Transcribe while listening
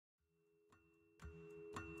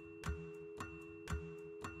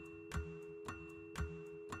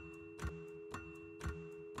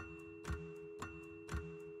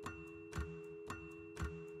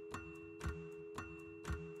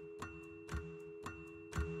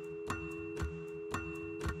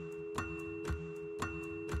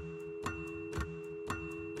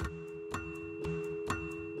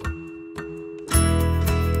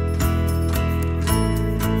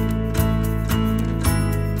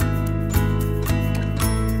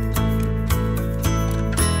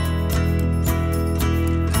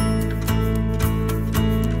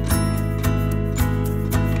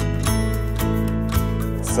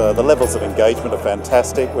the levels of engagement are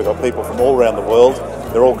fantastic. We've got people from all around the world.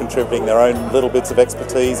 They're all contributing their own little bits of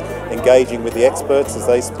expertise, engaging with the experts as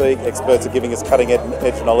they speak. Experts are giving us cutting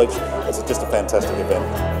edge knowledge. It's just a fantastic event.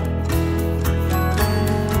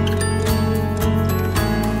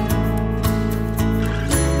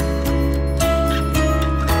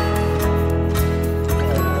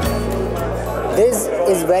 This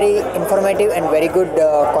is very informative and very good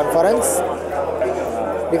conference,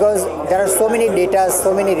 because there are so many data,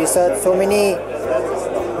 so many research, so many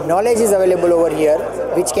knowledge is available over here,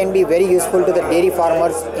 which can be very useful to the dairy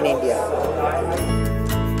farmers in India.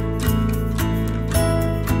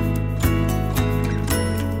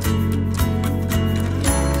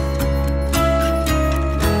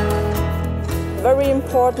 Very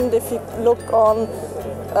important if you look on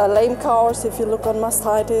lame cows, if you look on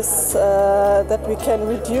mastitis, that we can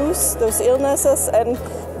reduce those illnesses and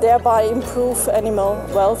thereby improve animal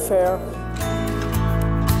welfare.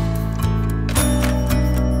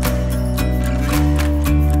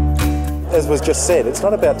 As was just said, it's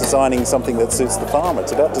not about designing something that suits the farmer,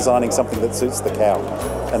 it's about designing something that suits the cow.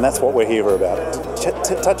 And that's what we're here about,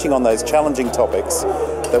 touching on those challenging topics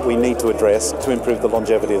that we need to address to improve the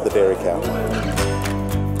longevity of the dairy cow.